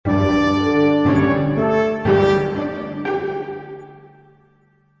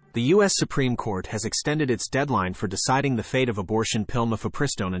The U.S. Supreme Court has extended its deadline for deciding the fate of abortion pill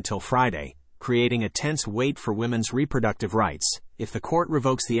mifepristone until Friday, creating a tense wait for women's reproductive rights. If the court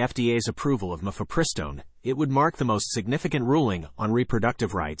revokes the FDA's approval of mifepristone, it would mark the most significant ruling on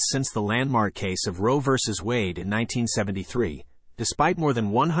reproductive rights since the landmark case of Roe v. Wade in 1973. Despite more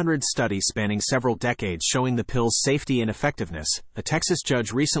than 100 studies spanning several decades showing the pill's safety and effectiveness, a Texas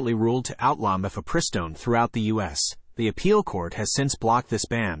judge recently ruled to outlaw mifepristone throughout the U.S. The appeal court has since blocked this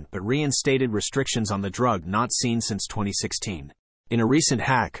ban but reinstated restrictions on the drug not seen since 2016. In a recent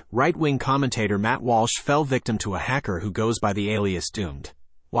hack, right-wing commentator Matt Walsh fell victim to a hacker who goes by the alias Doomed.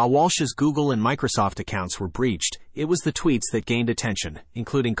 While Walsh's Google and Microsoft accounts were breached, it was the tweets that gained attention,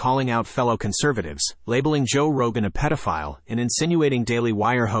 including calling out fellow conservatives, labeling Joe Rogan a pedophile, and insinuating Daily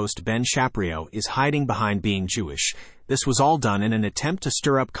Wire host Ben Shapiro is hiding behind being Jewish. This was all done in an attempt to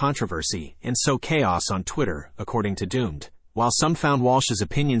stir up controversy and sow chaos on Twitter, according to Doomed. While some found Walsh's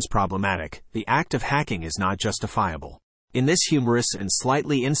opinions problematic, the act of hacking is not justifiable. In this humorous and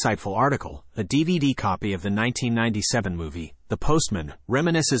slightly insightful article, a DVD copy of the 1997 movie, The Postman,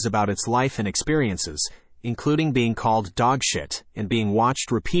 reminisces about its life and experiences, including being called dog shit and being watched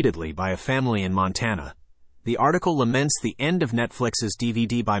repeatedly by a family in Montana. The article laments the end of Netflix's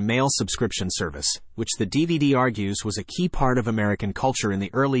DVD by mail subscription service, which the DVD argues was a key part of American culture in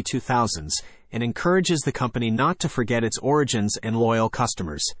the early 2000s, and encourages the company not to forget its origins and loyal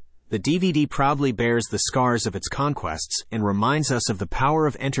customers. The DVD proudly bears the scars of its conquests and reminds us of the power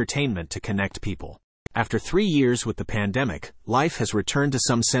of entertainment to connect people. After 3 years with the pandemic, life has returned to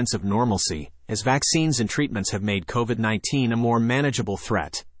some sense of normalcy, as vaccines and treatments have made COVID-19 a more manageable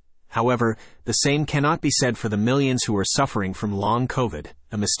threat. However, the same cannot be said for the millions who are suffering from long COVID,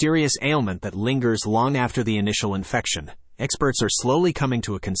 a mysterious ailment that lingers long after the initial infection. Experts are slowly coming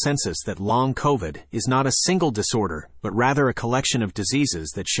to a consensus that long COVID is not a single disorder, but rather a collection of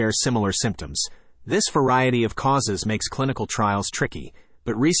diseases that share similar symptoms. This variety of causes makes clinical trials tricky,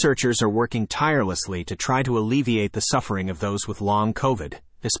 but researchers are working tirelessly to try to alleviate the suffering of those with long COVID.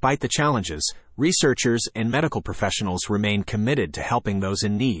 Despite the challenges, researchers and medical professionals remain committed to helping those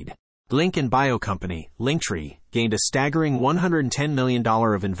in need. Link and bio company, Linktree, gained a staggering $110 million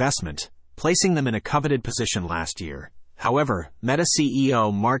of investment, placing them in a coveted position last year. However, Meta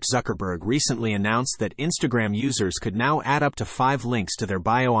CEO Mark Zuckerberg recently announced that Instagram users could now add up to 5 links to their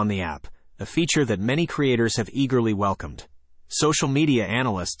bio on the app, a feature that many creators have eagerly welcomed. Social media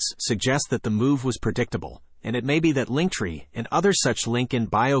analysts suggest that the move was predictable, and it may be that Linktree and other such link in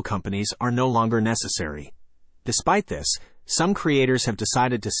bio companies are no longer necessary. Despite this, some creators have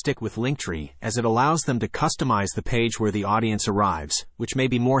decided to stick with Linktree as it allows them to customize the page where the audience arrives, which may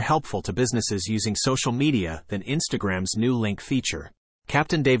be more helpful to businesses using social media than Instagram's new link feature.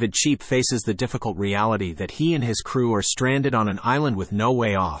 Captain David Cheap faces the difficult reality that he and his crew are stranded on an island with no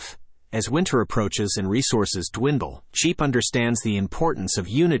way off. As winter approaches and resources dwindle, Cheap understands the importance of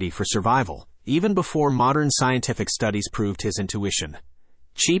unity for survival, even before modern scientific studies proved his intuition.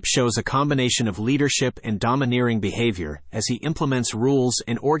 Cheap shows a combination of leadership and domineering behavior as he implements rules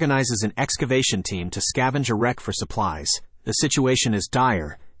and organizes an excavation team to scavenge a wreck for supplies. The situation is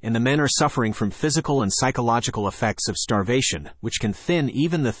dire, and the men are suffering from physical and psychological effects of starvation, which can thin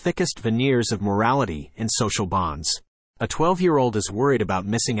even the thickest veneers of morality and social bonds. A 12-year-old is worried about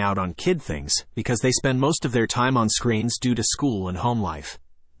missing out on kid things because they spend most of their time on screens due to school and home life.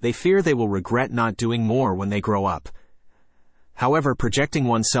 They fear they will regret not doing more when they grow up. However, projecting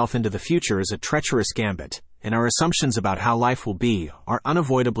oneself into the future is a treacherous gambit, and our assumptions about how life will be are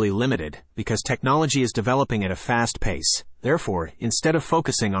unavoidably limited because technology is developing at a fast pace. Therefore, instead of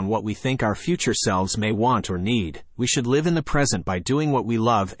focusing on what we think our future selves may want or need, we should live in the present by doing what we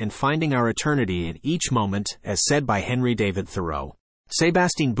love and finding our eternity in each moment, as said by Henry David Thoreau.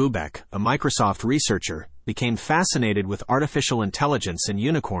 Sebastian Bubeck, a Microsoft researcher, became fascinated with artificial intelligence and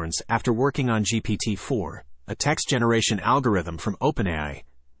unicorns after working on GPT-4. A text generation algorithm from OpenAI.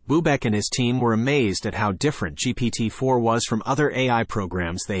 Bubeck and his team were amazed at how different GPT-4 was from other AI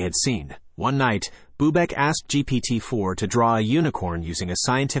programs they had seen. One night, Bubeck asked GPT-4 to draw a unicorn using a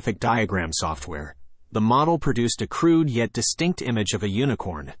scientific diagram software. The model produced a crude yet distinct image of a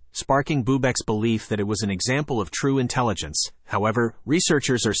unicorn, sparking Bubeck's belief that it was an example of true intelligence. However,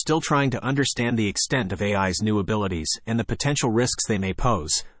 researchers are still trying to understand the extent of AI's new abilities and the potential risks they may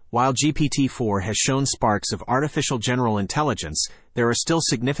pose. While GPT-4 has shown sparks of artificial general intelligence, there are still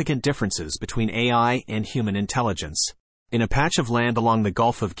significant differences between AI and human intelligence. In a patch of land along the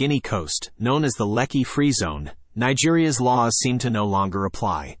Gulf of Guinea coast, known as the Lekki Free Zone, Nigeria's laws seem to no longer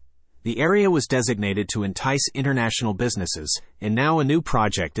apply. The area was designated to entice international businesses, and now a new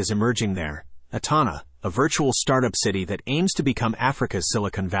project is emerging there. Atana, a virtual startup city that aims to become Africa's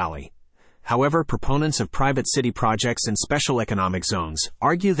Silicon Valley. However, proponents of private city projects and special economic zones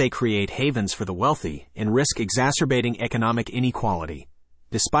argue they create havens for the wealthy and risk exacerbating economic inequality.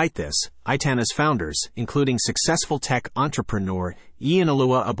 Despite this, Itana's founders, including successful tech entrepreneur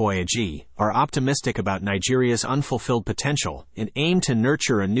Iyanoluwa Aboyeji, are optimistic about Nigeria's unfulfilled potential and aim to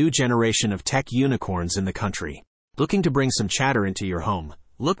nurture a new generation of tech unicorns in the country. Looking to bring some chatter into your home?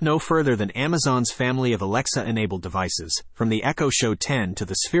 Look no further than Amazon's family of Alexa-enabled devices. From the Echo Show 10 to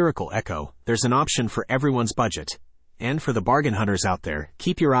the spherical Echo, there's an option for everyone's budget. And for the bargain hunters out there,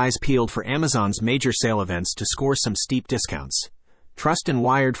 keep your eyes peeled for Amazon's major sale events to score some steep discounts. Trust in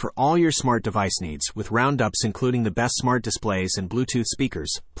Wired for all your smart device needs, with roundups including the best smart displays and Bluetooth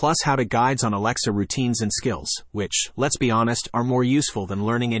speakers, plus how-to guides on Alexa routines and skills, which, let's be honest, are more useful than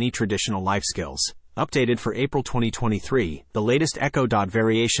learning any traditional life skills. Updated for April 2023, the latest Echo Dot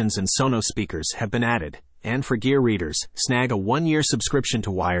variations and Sonos speakers have been added. And for gear readers, snag a 1-year subscription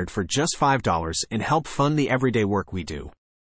to Wired for just $5 and help fund the everyday work we do.